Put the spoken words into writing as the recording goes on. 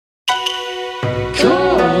京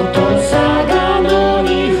都嵯峨野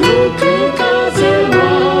に吹く風は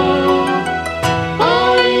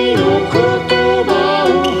愛の言葉を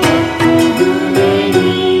運ぶ船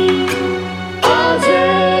に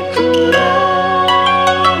風倉。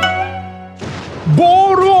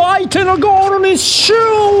ボールを相手のゴールにシ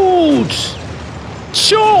ュート。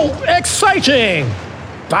超エキサイティング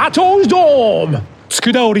バトルドーム。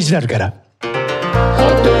佃オリジナルから。ホ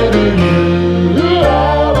テルニュー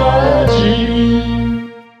アワジ。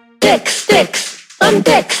テックステックスオン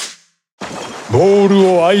テックス。ボール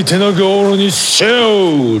を相手のゴールにシ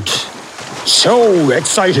ュート。超エキ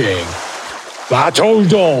サイティングバトル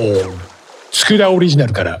ドーム。佃オリジナ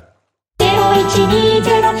ルから。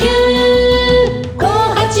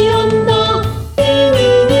01209584の日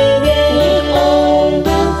本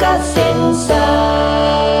文化センサ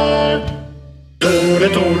ー。どれ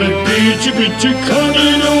どれピチピチカ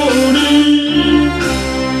ニのに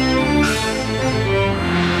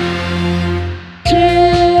求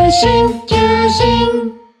心求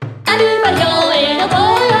心アルバヨへの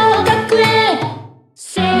東洋学園。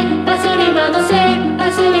センパスリマのセン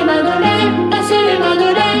パスリマのレンパスリマ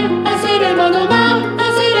のレンパスリマのマ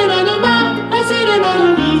パスリマのマパスリマ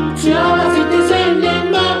の3つ合わせて千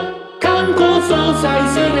年マ。観光総裁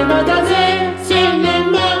セレマだぜ千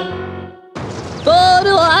年マ。ボー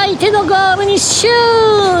ルを相手のゴールにシュ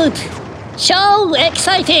ート。超エキ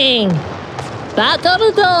サイティングバト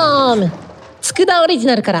ルドーム。佃オリジ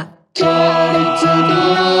ナルから。ボー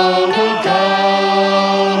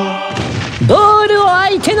ルを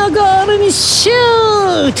相手のゴールにシュ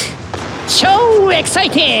ート。超エキサイ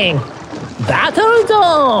ティングバトルド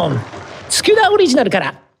ーム。佃オリジナルか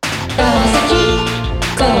ら。川崎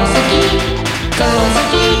川崎川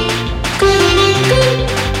崎クリニック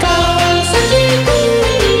川崎クリ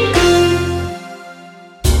ニック。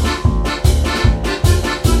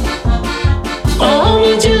近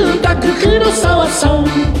江住宅黒沢さん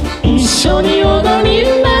一緒に踊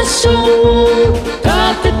りましょう。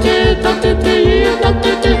立てて立てて家建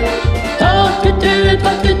てて立てて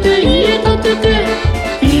立てて家建てて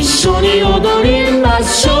一緒に踊りま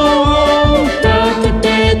しょう。立て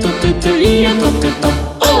て立てて家建てた。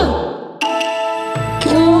京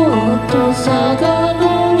都嵯峨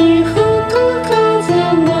野に吹く風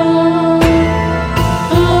が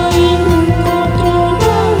愛の言葉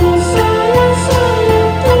をさやさや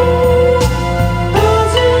と風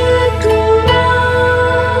倉。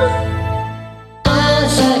朝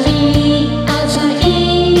日朝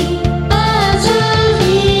日朝日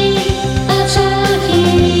朝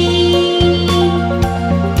日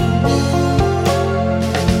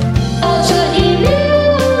朝日夕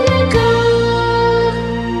焼け。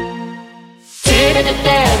連れてって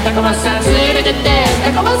高松さん連れてって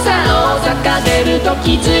高松さん。大阪出ると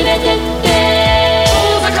き連れてって大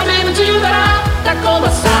阪名物言うなら高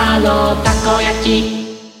松さんのたこ焼き。